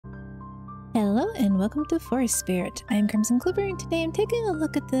Hello and welcome to Forest Spirit. I'm Crimson Clover and today I'm taking a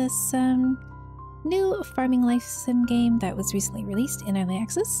look at this new farming life sim game that was recently released in early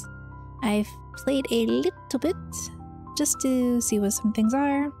access. I've played a little bit just to see what some things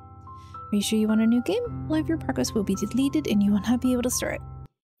are. Are you sure you want a new game? Well, if your progress will be deleted and you will not be able to store it.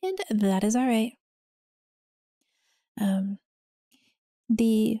 And that is alright.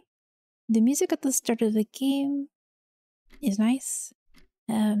 The music at the start of the game is nice.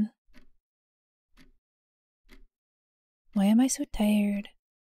 Why am I so tired?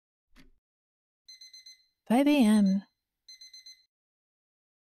 5 a.m.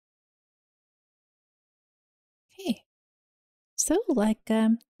 Okay. So, like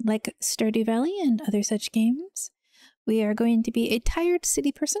Stardew Valley and other such games, we are going to be a tired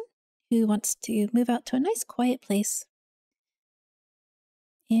city person who wants to move out to a nice quiet place.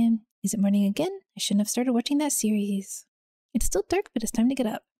 And is it morning again? I shouldn't have started watching that series. It's still dark, but it's time to get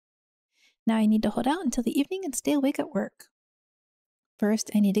up. Now I need to hold out until the evening and stay awake at work.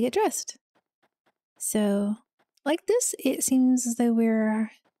 First, I need to get dressed. So, like this, it seems as though we're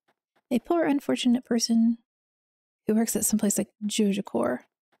a poor, unfortunate person who works at someplace like JojaCore.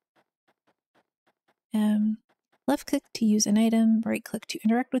 Left click to use an item, right click to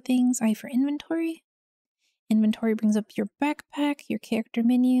interact with things, I for inventory. Inventory brings up your backpack, your character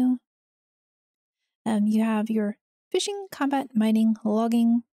menu. You have your fishing, combat, mining,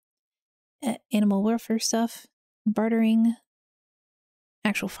 logging, animal welfare stuff, bartering,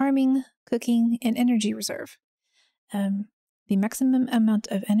 actual farming, cooking, and energy reserve. The maximum amount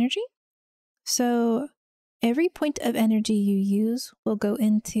of energy. So every point of energy you use will go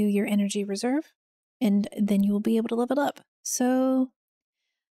into your energy reserve, and then you will be able to level up. So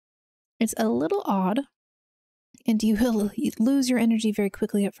it's a little odd, and you will lose your energy very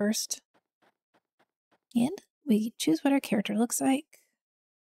quickly at first. And we choose what our character looks like.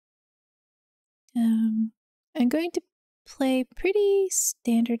 I'm going to play pretty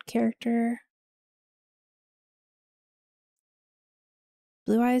standard character.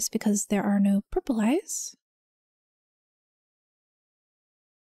 Blue eyes because there are no purple eyes.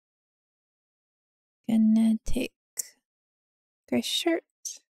 Gonna take gray shirt,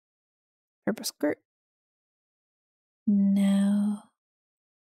 purple skirt. Now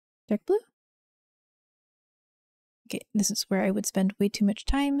dark blue. Okay, this is where I would spend way too much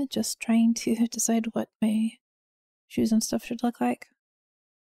time just trying to decide what my shoes and stuff should look like.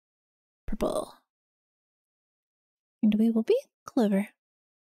 Purple. And we will be Clover.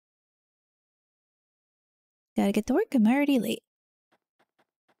 Gotta get to work, I'm already late.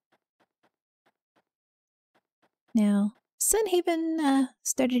 Now, Sunhaven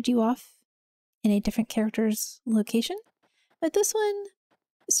started you off in a different character's location, but this one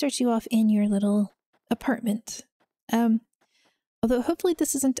starts you off in your little apartment. Although hopefully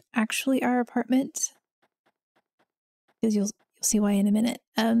this isn't actually our apartment, because you'll see why in a minute.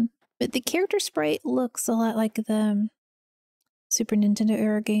 But the character sprite looks a lot like the Super Nintendo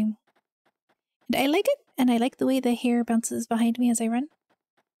era game. And I like it, and I like the way the hair bounces behind me as I run.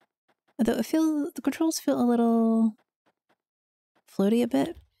 Although the controls feel a little floaty a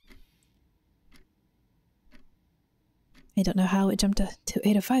bit. I don't know how it jumped to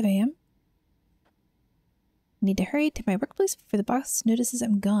 8:05 a.m. Need to hurry to my workplace before the boss notices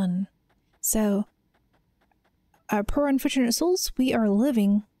I'm gone. So, our poor unfortunate souls, we are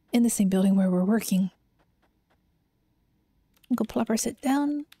living in the same building where we're working. Go plop our sit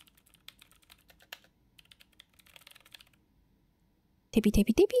down. Tippy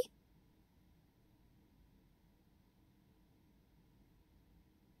tippy tippy.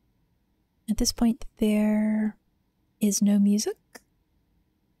 At this point, there is no music.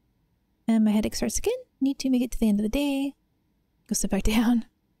 And my headache starts again. Need to make it to the end of the day. Go sit back down.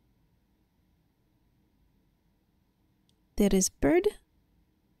 There is bird.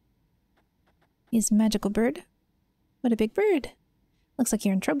 He's a magical bird. What a big bird. Looks like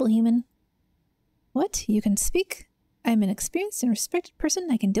you're in trouble, human. What? You can speak? I'm an experienced and respected person.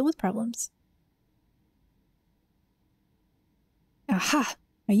 I can deal with problems. Aha!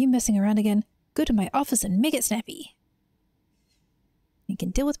 Are you messing around again? Go to my office and make it snappy. I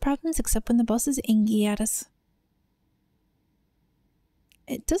can deal with problems except when the boss is angry at us.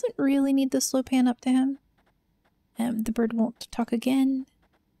 It doesn't really need the slow pan up to him. The bird won't talk again.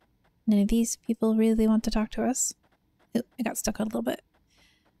 None of these people really want to talk to us. Oh, I got stuck out a little bit.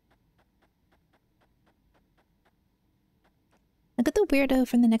 Look at the weirdo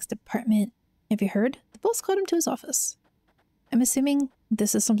from the next apartment. Have you heard? The boss called him to his office. I'm assuming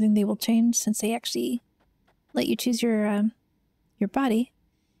this is something they will change since they actually let you choose your body.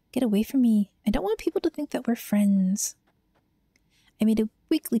 Get away from me. I don't want people to think that we're friends. I made a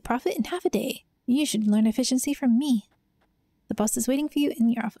weekly profit in half a day. You should learn efficiency from me. The boss is waiting for you in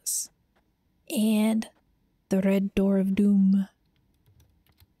your office. And the red door of doom.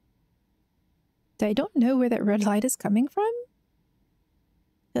 I don't know where that red light is coming from.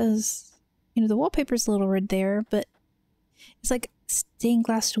 Because, you know, the wallpaper's a little red there, but it's like stained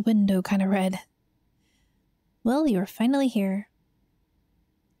glass window kind of red. Well, you're finally here.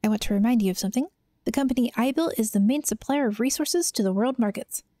 I want to remind you of something. The company I built is the main supplier of resources to the world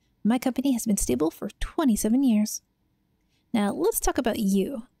markets. My company has been stable for 27 years. Now, let's talk about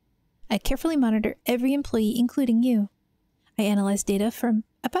you. I carefully monitor every employee, including you. I analyze data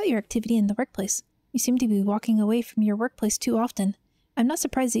about your activity in the workplace. You seem to be walking away from your workplace too often. I'm not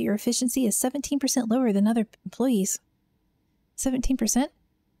surprised that your efficiency is 17% lower than other employees. 17%?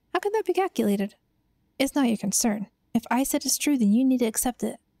 How can that be calculated? It's not your concern. If I said it's true, then you need to accept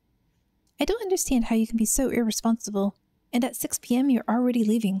it. I don't understand how you can be so irresponsible, and at 6 p.m. you're already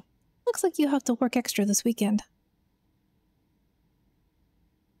leaving. Looks like you have to work extra this weekend.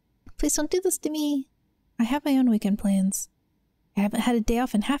 Please don't do this to me. I have my own weekend plans. I haven't had a day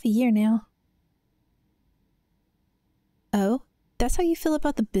off in half a year now. Oh, that's how you feel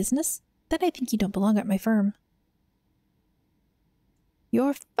about the business? Then I think you don't belong at my firm.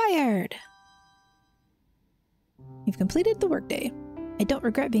 You're fired! You've completed the workday. I don't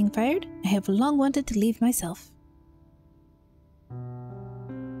regret being fired. I have long wanted to leave myself.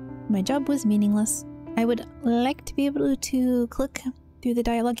 My job was meaningless. I would like to be able to click through the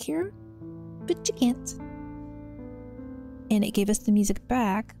dialogue here, but you can't. And it gave us the music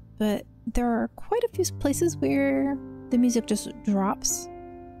back, but there are quite a few places where the music just drops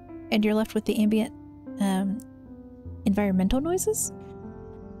and you're left with the ambient environmental noises.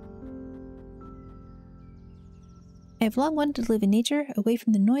 I have long wanted to live in nature, away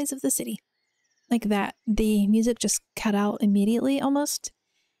from the noise of the city. Like that, the music just cut out immediately almost.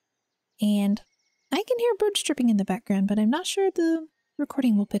 And I can hear birds chirping in the background, but I'm not sure the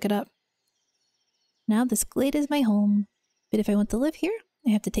recording will pick it up. Now this glade is my home, but if I want to live here,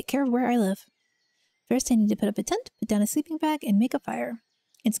 I have to take care of where I live. First I need to put up a tent, put down a sleeping bag, and make a fire.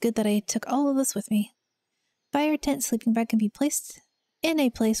 It's good that I took all of this with me. Fire, tent, sleeping bag can be placed in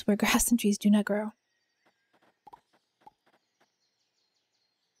a place where grass and trees do not grow.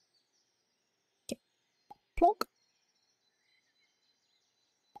 Okay. Plonk.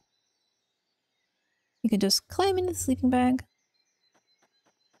 You can just climb into the sleeping bag.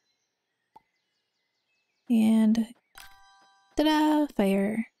 And ta-da!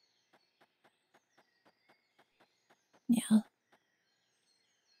 Fire. Yeah.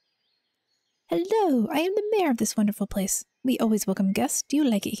 Hello, I am the mayor of this wonderful place. We always welcome guests. Do you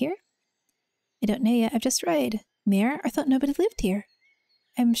like it here? I don't know yet. I've just arrived. Mayor, I thought nobody lived here.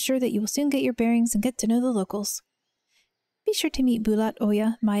 I'm sure that you will soon get your bearings and get to know the locals. Be sure to meet Bulat,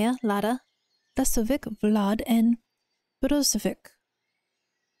 Oya, Maya, Lada, Lasovic, Vlad, and Brozovic.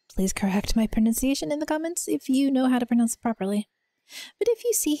 Please correct my pronunciation in the comments if you know how to pronounce it properly. But if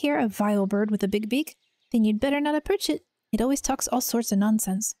you see here a vile bird with a big beak, then you'd better not approach it. It always talks all sorts of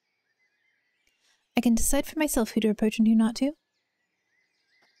nonsense. I can decide for myself who to approach and who not to.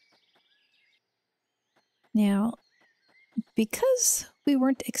 Now, because we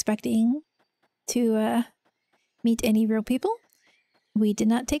weren't expecting to meet any real people, we did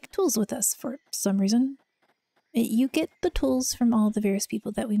not take tools with us for some reason. You get the tools from all the various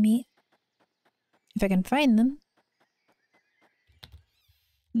people that we meet. If I can find them.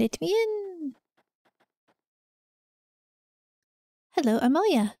 Let me in! Hello,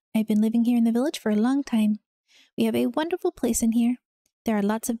 Amalia. I've been living here in the village for a long time. We have a wonderful place in here. There are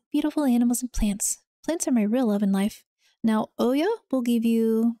lots of beautiful animals and plants. Plants are my real love in life. Now, Oya will give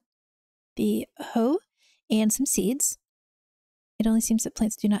you the hoe and some seeds. It only seems that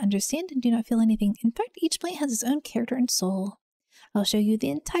plants do not understand and do not feel anything. In fact, each plant has its own character and soul. I'll show you the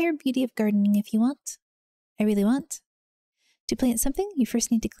entire beauty of gardening if you want. I really want. To plant something, you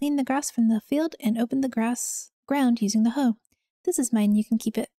first need to clean the grass from the field and open the ground using the hoe. This is mine, you can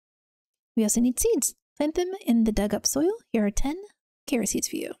keep it. We also need seeds. Plant them in the dug up soil. Here are 10 carrot seeds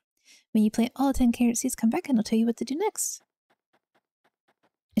for you. When you plant all 10 carrot seeds, come back and I'll tell you what to do next.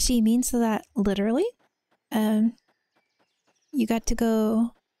 She means that literally, you got to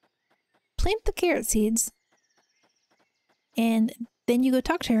go plant the carrot seeds and then you go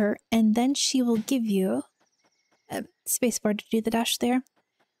talk to her and then she will give you a spacebar to do the dash there.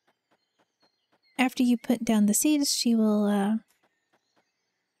 After you put down the seeds, she will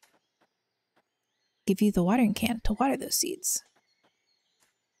give you the watering can to water those seeds.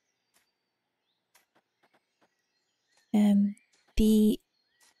 The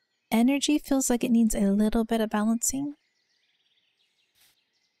energy feels like it needs a little bit of balancing.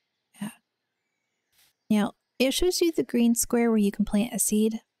 Now, it shows you the green square where you can plant a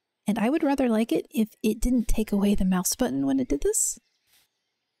seed, and I would rather like it if it didn't take away the mouse button when it did this.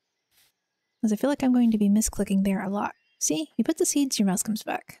 Because I feel like I'm going to be misclicking there a lot. See, you put the seeds, your mouse comes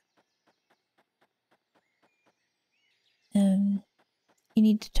back. You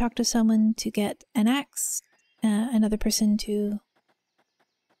need to talk to someone to get an axe, another person to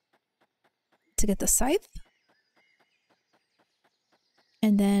get the scythe,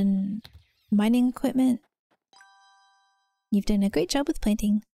 and then mining equipment. You've done a great job with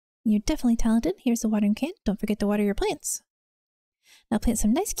planting. You're definitely talented. Here's the watering can. Don't forget to water your plants. Now plant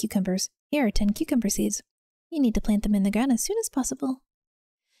some nice cucumbers. Here are 10 cucumber seeds. You need to plant them in the ground as soon as possible.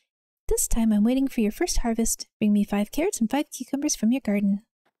 This time I'm waiting for your first harvest. Bring me 5 carrots and 5 cucumbers from your garden.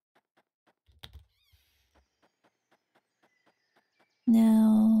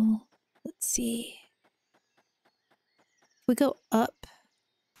 Now, let's see. If we go up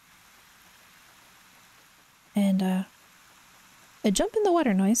and a jump in the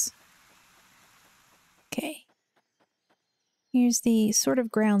water noise. Okay. Here's the sort of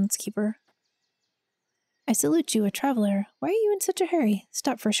groundskeeper. I salute you, a traveler. Why are you in such a hurry?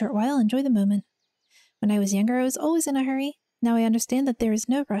 Stop for a short while, enjoy the moment. When I was younger, I was always in a hurry. Now I understand that there is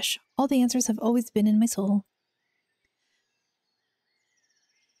no rush. All the answers have always been in my soul.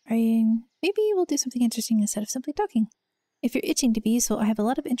 Maybe we'll do something interesting instead of simply talking. If you're itching to be useful, I have a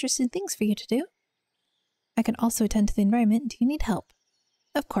lot of interesting things for you to do. I can also attend to the environment. Do you need help?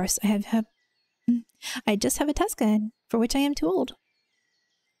 Of course, I just have a task ahead, for which I am too old.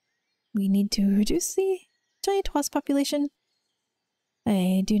 We need to reduce the giant wasp population.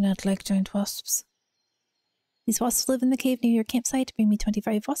 I do not like giant wasps. These wasps live in the cave near your campsite. Bring me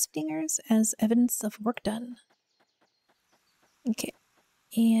 25 wasp stingers as evidence of work done. Okay.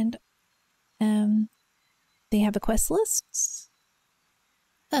 And, they have a quest list.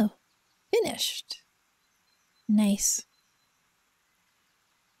 Oh, finished. Nice.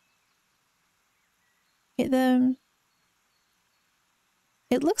 Okay,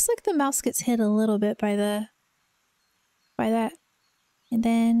 it looks like the mouse gets hit a little bit by that. And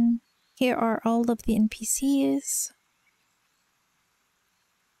then here are all of the NPCs.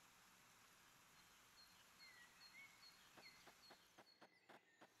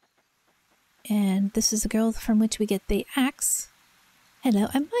 And this is the girl from which we get the axe. Hello,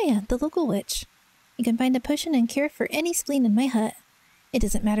 I'm Maya, the local witch. You can find a potion and cure for any spleen in my hut. It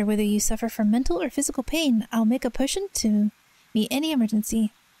doesn't matter whether you suffer from mental or physical pain. I'll make a potion to meet any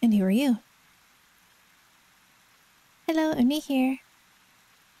emergency. And who are you? Hello, I'm me here.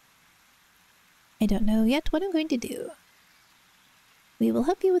 I don't know yet what I'm going to do. We will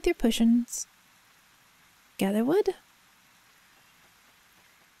help you with your potions. Gather wood.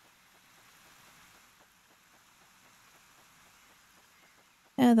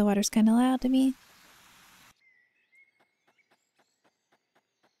 Oh, the water's kind of loud to me.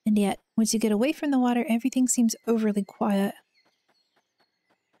 And yet, once you get away from the water, everything seems overly quiet.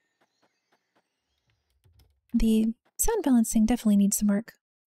 The sound balancing definitely needs some work.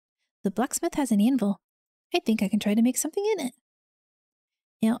 The blacksmith has an anvil. I think I can try to make something in it.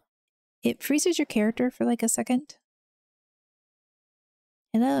 Now, it freezes your character for like a second.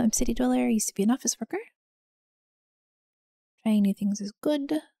 Hello, I'm City Dweller. I used to be an office worker. Trying new things is good.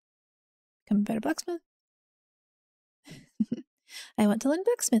 Become a better blacksmith. I want to learn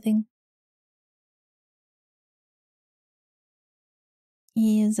blacksmithing.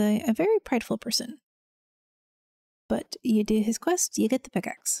 He is a very prideful person. But you do his quest, you get the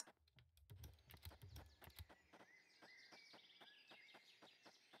pickaxe.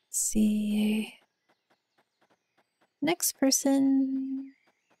 Let's see. Next person.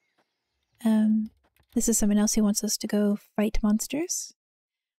 This is someone else who wants us to go fight monsters.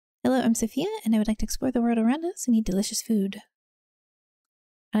 Hello, I'm Sophia, and I would like to explore the world around us and eat delicious food.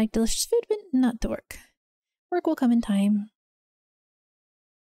 I like delicious food, but not to work. Work will come in time.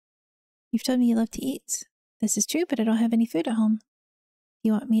 You've told me you love to eat. This is true, but I don't have any food at home.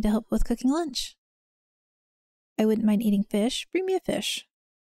 You want me to help with cooking lunch? I wouldn't mind eating fish. Bring me a fish.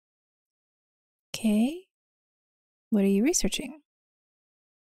 Okay. What are you researching?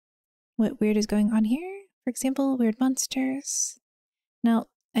 What weird is going on here? For example, weird monsters. Now,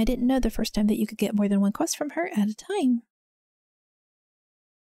 I didn't know the first time that you could get more than one quest from her at a time.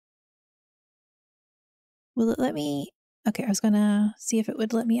 Will it let me... Okay, I was gonna see if it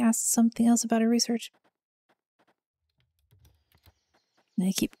would let me ask something else about her research. And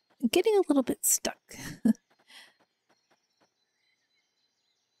I keep getting a little bit stuck.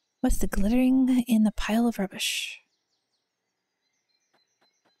 What's the glittering in the pile of rubbish?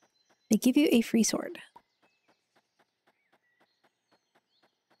 They give you a free sword.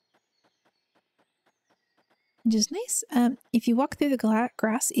 which is nice. If you walk through the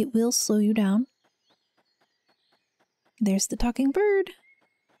grass, it will slow you down. There's the talking bird.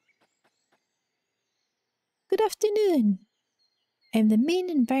 Good afternoon. I am the main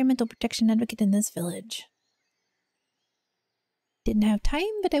environmental protection advocate in this village. Didn't have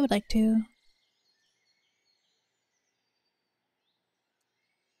time, but I would like to.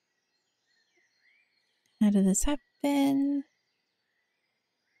 How did this happen?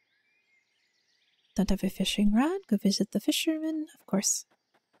 Don't have a fishing rod? Go visit the fisherman, of course.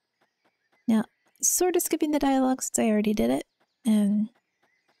 Now, sort of skipping the dialogue since I already did it.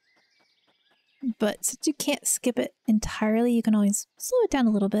 But since you can't skip it entirely, you can always slow it down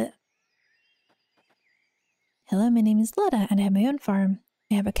a little bit. Hello, my name is Lada, and I have my own farm.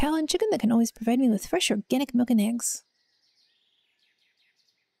 I have a cow and chicken that can always provide me with fresh organic milk and eggs.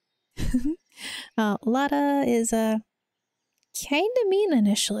 Lada is kinda mean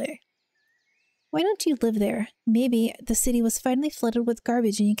initially. Why don't you live there? Maybe the city was finally flooded with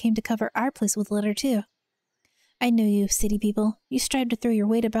garbage and you came to cover our place with litter too. I know you, city people. You strive to throw your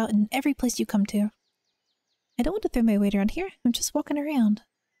weight about in every place you come to. I don't want to throw my weight around here. I'm just walking around.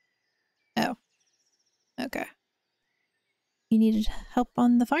 Oh. Okay. You needed help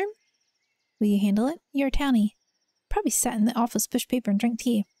on the farm? Will you handle it? You're a townie. Probably sat in the office, pushed paper, and drank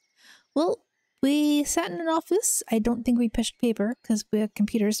tea. Well, we sat in an office. I don't think we pushed paper because we have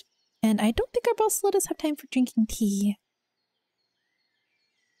computers. And I don't think our boss let us have time for drinking tea.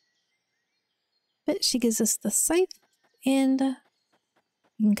 But she gives us the scythe, and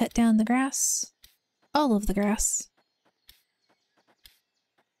you can cut down the grass. All of the grass.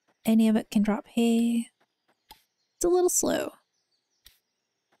 Any of it can drop hay. It's a little slow.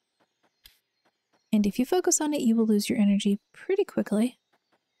 And if you focus on it, you will lose your energy pretty quickly.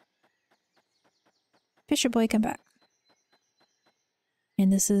 Fisher boy, come back.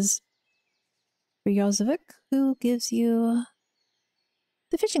 And this is Bryozovic, who gives you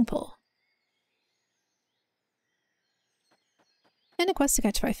the fishing pole. And a quest to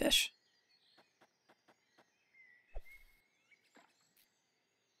catch 5 fish.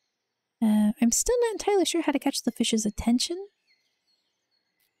 I'm still not entirely sure how to catch the fish's attention.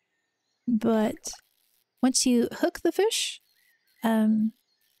 But once you hook the fish,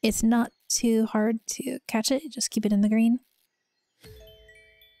 it's not too hard to catch it. Just keep it in the green.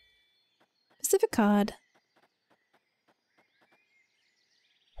 Pacific cod.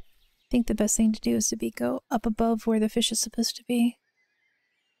 I think the best thing to do is to go up above where the fish is supposed to be.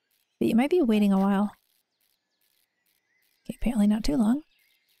 But you might be waiting a while. Okay, apparently not too long.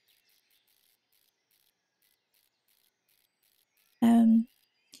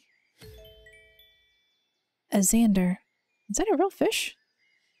 A zander. Is that a real fish?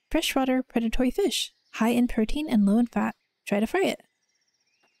 Freshwater predatory fish. High in protein and low in fat. Try to fry it.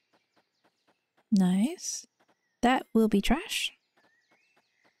 Nice. That will be trash.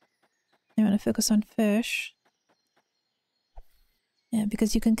 I want to focus on fish. Yeah,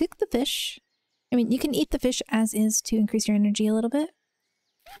 because you can cook the fish. I mean, you can eat the fish as is to increase your energy a little bit.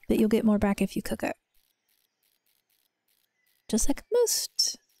 But you'll get more back if you cook it. Just like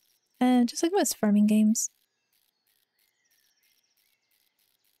most farming games.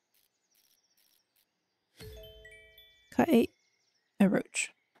 Caught a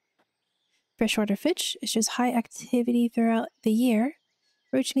roach. Freshwater fish is just high activity throughout the year.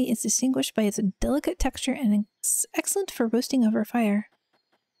 Roach meat is distinguished by its delicate texture and it's excellent for roasting over fire.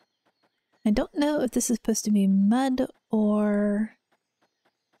 I don't know if this is supposed to be mud or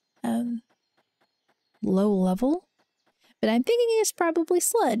low level, but I'm thinking it's probably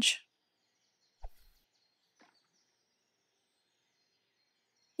sludge.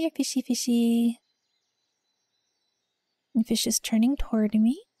 Here, fishy, fishy. The fish is turning toward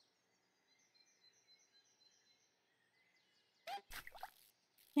me.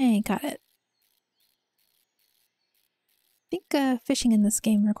 Hey, got it. I think fishing in this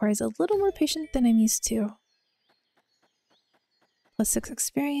game requires a little more patience than I'm used to. +6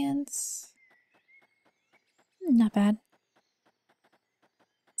 experience. Not bad.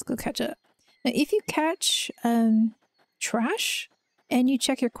 Let's go catch it. Now, if you catch trash and you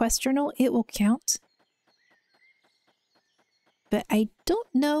check your quest journal, it will count. But I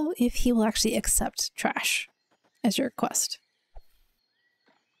don't know if he will actually accept trash as your quest.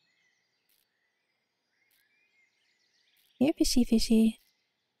 Here, fishy, fishy.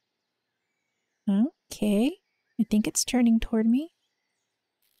 Okay. I think it's turning toward me.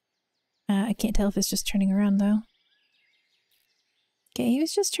 I can't tell if it's just turning around, though. Okay, he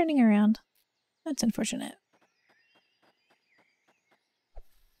was just turning around. That's unfortunate.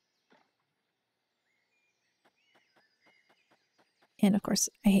 And of course,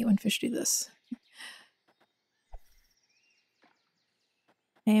 I hate when fish do this.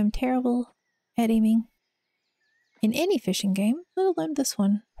 I am terrible at aiming in any fishing game, let alone this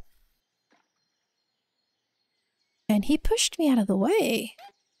one. And he pushed me out of the way.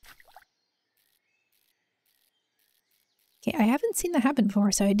 Okay, I haven't seen that happen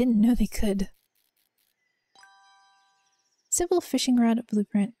before, so I didn't know they could. Simple fishing rod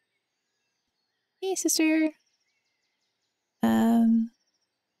blueprint. Hey, sister.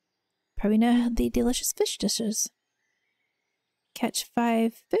 Probably know the delicious fish dishes. Catch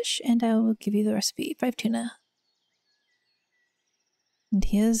 5 fish and I will give you the recipe. 5 tuna. And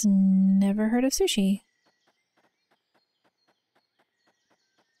he has never heard of sushi.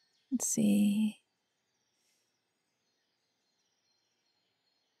 Let's see.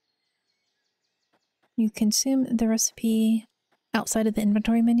 You consume the recipe outside of the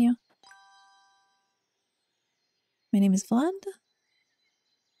inventory menu. My name is Vlad.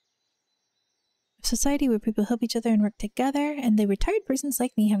 A society where people help each other and work together, and the retired persons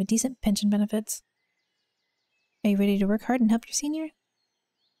like me have a decent pension benefits. Are you ready to work hard and help your senior?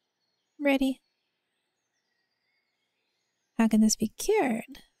 Ready. How can this be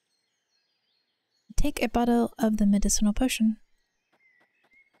cured? Take a bottle of the medicinal potion.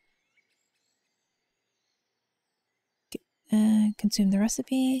 Consume the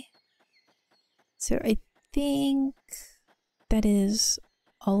recipe. So I think that is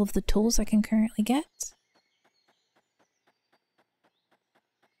all of the tools I can currently get.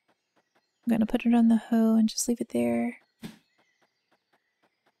 I'm gonna put it on the hoe and just leave it there.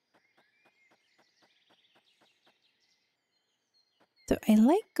 So I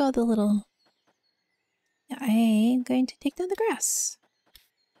like all the little... I'm going to take down the grass.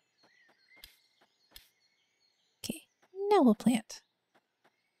 Okay, now we'll plant.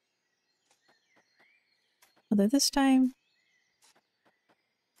 Although this time...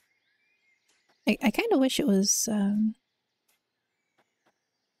 I kind of wish it was... Can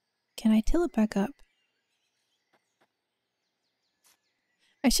I till it back up?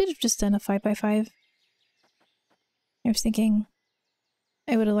 I should have just done a 5x5. I was thinking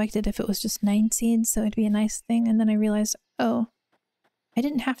I would have liked it if it was just 9 seeds, so it'd be a nice thing, and then I realized, oh, I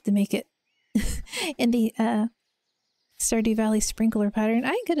didn't have to make it in the Stardew Valley sprinkler pattern.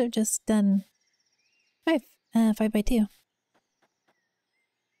 I could have just done 5x2.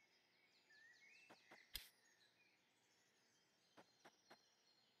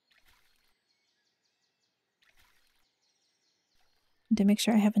 To make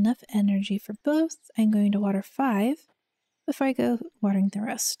sure I have enough energy for both, I'm going to water 5 before I go watering the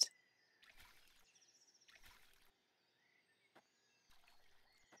rest.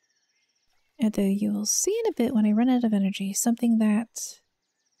 Although you will see in a bit when I run out of energy, something that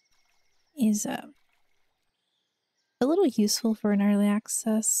is a little useful for an early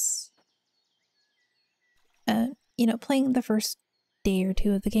access. You know, playing the first day or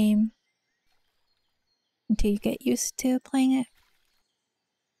 2 of the game until you get used to playing it.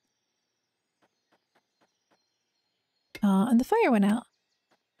 And the fire went out.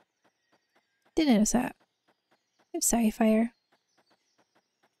 Didn't notice that. I'm sorry, fire.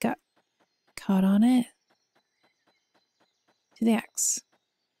 Got caught on it. To the axe.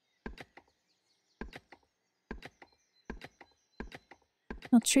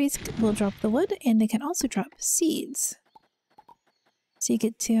 Well, trees will drop the wood, and they can also drop seeds. So you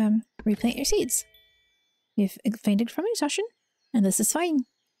get to replant your seeds. You've fainted from exhaustion, and this is fine.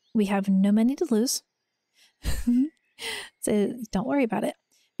 We have no money to lose. So don't worry about it.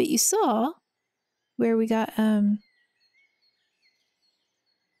 But you saw where we got, let's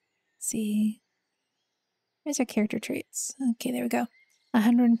see. Where's our character traits? Okay, there we go.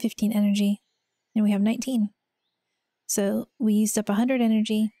 115 energy, and we have 19. So we used up 100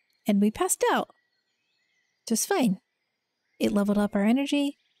 energy, and we passed out. Just fine. It leveled up our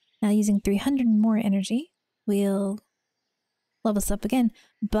energy. Now using 300 more energy, we'll level us up again.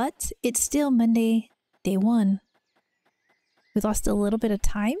 But it's still Monday, day 1. We lost a little bit of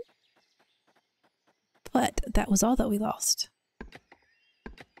time, but that was all that we lost.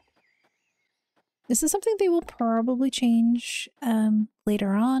 This is something they will probably change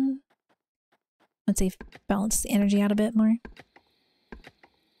later on, once they've balanced the energy out a bit more.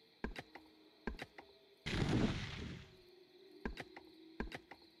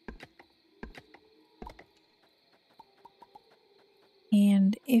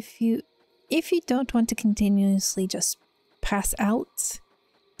 And if you don't want to continuously just pass out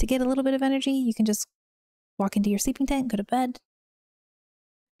to get a little bit of energy, you can just walk into your sleeping tent, go to bed.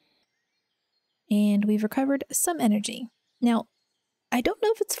 And we've recovered some energy. Now, I don't know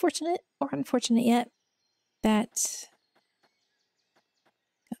if it's fortunate or unfortunate yet that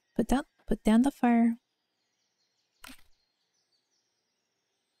put down the fire.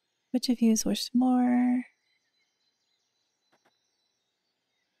 Which of you wish more?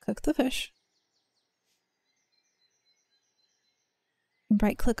 Cook the fish.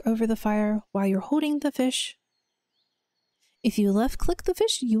 Right click over the fire while you're holding the fish. If you left click the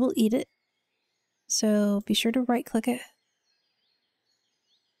fish, you will eat it. So be sure to right click it.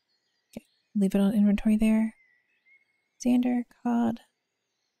 Okay, leave it on inventory there. Xander, cod.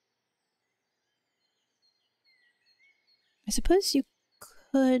 I suppose you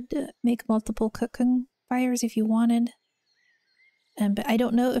could make multiple cooking fires if you wanted. But I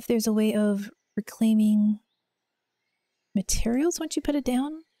don't know if there's a way of reclaiming materials once you put it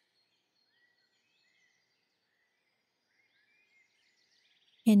down.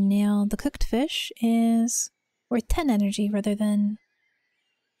 And now the cooked fish is worth 10 energy rather than,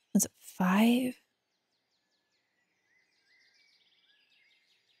 was it 5?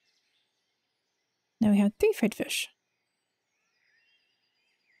 Now we have 3 fried fish.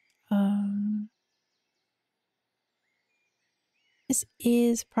 This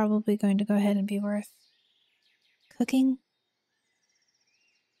is probably going to go ahead and be worth cooking.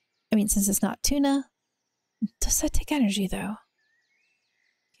 I mean, since it's not tuna. Does that take energy, though?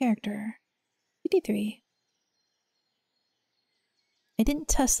 Character. 53. I didn't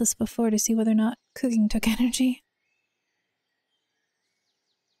test this before to see whether or not cooking took energy.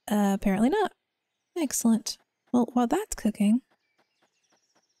 Apparently not. Excellent. Well, while that's cooking,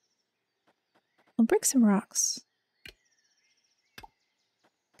 we'll break some rocks.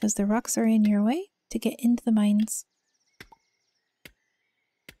 Because the rocks are in your way to get into the mines.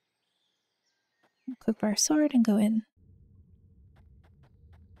 Click our sword and go in.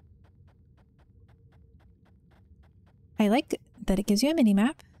 I like that it gives you a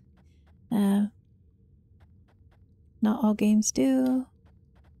mini-map. Not all games do.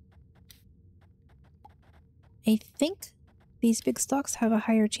 I think these big stalks have a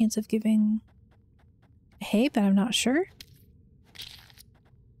higher chance of giving hay, but I'm not sure.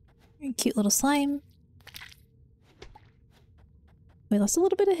 Cute little slime. We lost a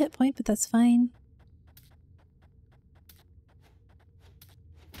little bit of hit point, but that's fine.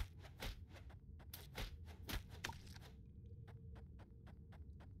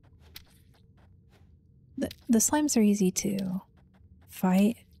 The slimes are easy to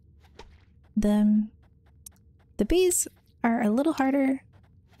fight. The bees are a little harder.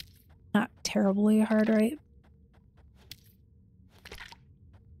 Not terribly hard, right?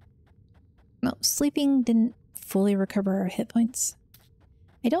 No, sleeping didn't fully recover our hit points.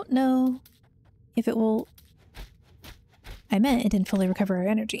 I don't know if it will... I meant it didn't fully recover our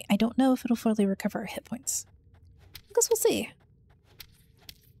energy. I don't know if it'll fully recover our hit points. I guess we'll see.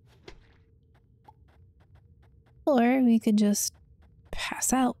 Or we could just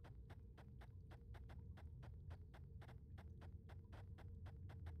pass out.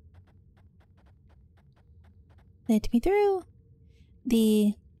 Let me through.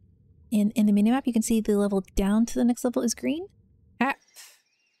 In the minimap, you can see the level down to the next level is green. Ah.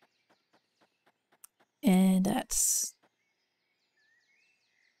 And that's...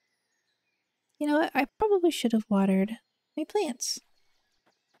 You know what? I probably should have watered my plants.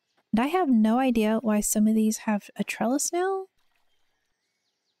 And I have no idea why some of these have a trellis now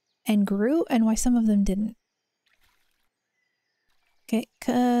and grew, and why some of them didn't. Okay,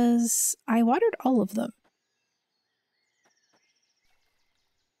 because I watered all of them.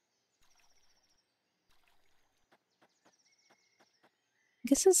 I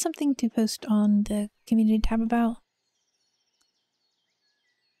guess it's something to post on the community tab about.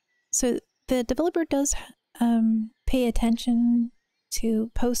 So the developer does pay attention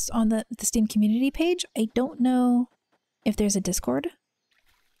to posts on the Steam community page. I don't know if there's a Discord.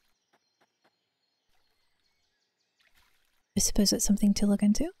 I suppose it's something to look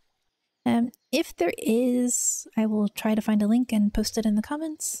into. If there is, I will try to find a link and post it in the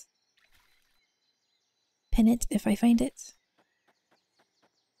comments. Pin it if I find it.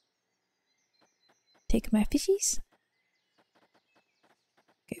 Take my fishies.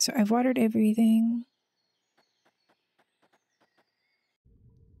 Okay, so I've watered everything.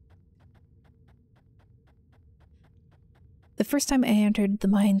 The first time I entered the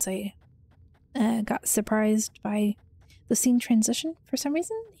mines, I got surprised by the scene transition for some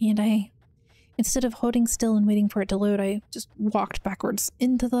reason, and instead of holding still and waiting for it to load, I just walked backwards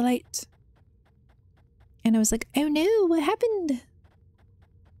into the light. And I was like, oh no, what happened?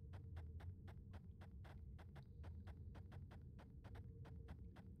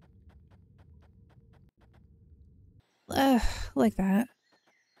 Like that.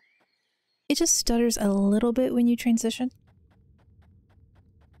 It just stutters a little bit when you transition.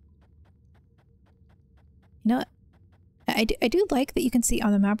 You know what? I do like that you can see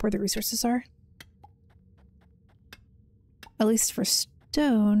on the map where the resources are. At least for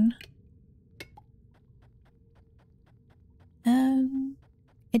stone.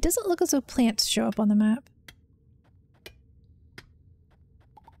 It doesn't look as though plants show up on the map.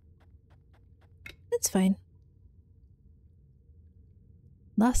 That's fine.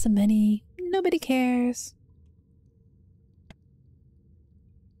 Lost some money. Nobody cares.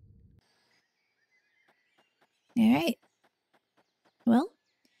 Alright. Well,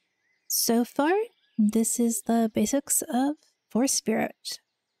 so far, this is the basics of Forest Spirit.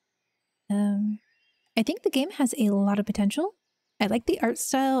 I think the game has a lot of potential. I like the art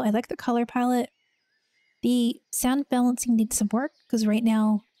style, I like the color palette. The sound balancing needs some work, because right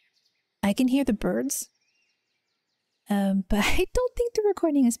now I can hear the birds. But I don't think the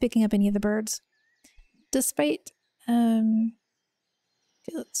recording is picking up any of the birds. Despite, okay,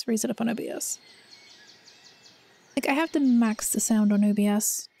 let's raise it up on OBS. Like, I have to max the sound on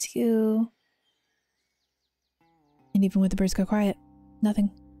OBS to... And even when the birds go quiet, nothing.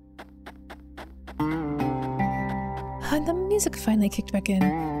 And the music finally kicked back in.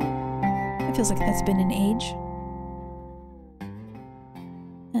 It feels like that's been an age.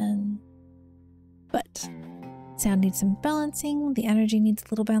 But sound needs some balancing, the energy needs a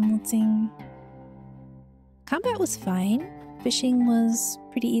little balancing. Combat was fine. Fishing was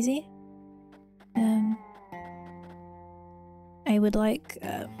pretty easy. I would like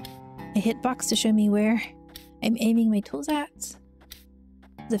a hitbox to show me where I'm aiming my tools at.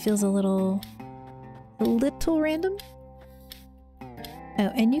 It feels a little random.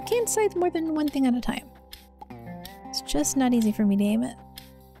 Oh, and you can scythe more than one thing at a time. It's just not easy for me to aim it.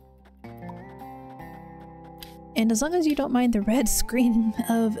 And as long as you don't mind the red screen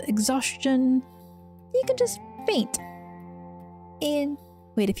of exhaustion, you can just faint. And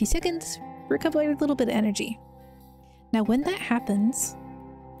wait a few seconds, recover a little bit of energy. Now when that happens,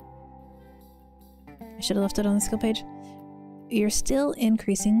 I should have left it on the skill page, you're still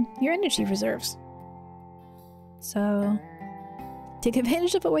increasing your energy reserves. So take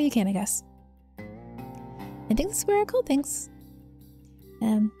advantage of it while you can, I guess. I think this is where I call things.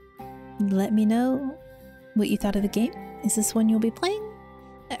 Let me know what you thought of the game. Is this one you'll be playing?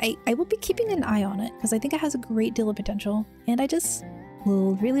 I will be keeping an eye on it because I think it has a great deal of potential, and I just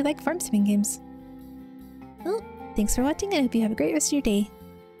will really like farm simming games. Well, thanks for watching, and I hope you have a great rest of your day.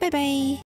 Bye bye!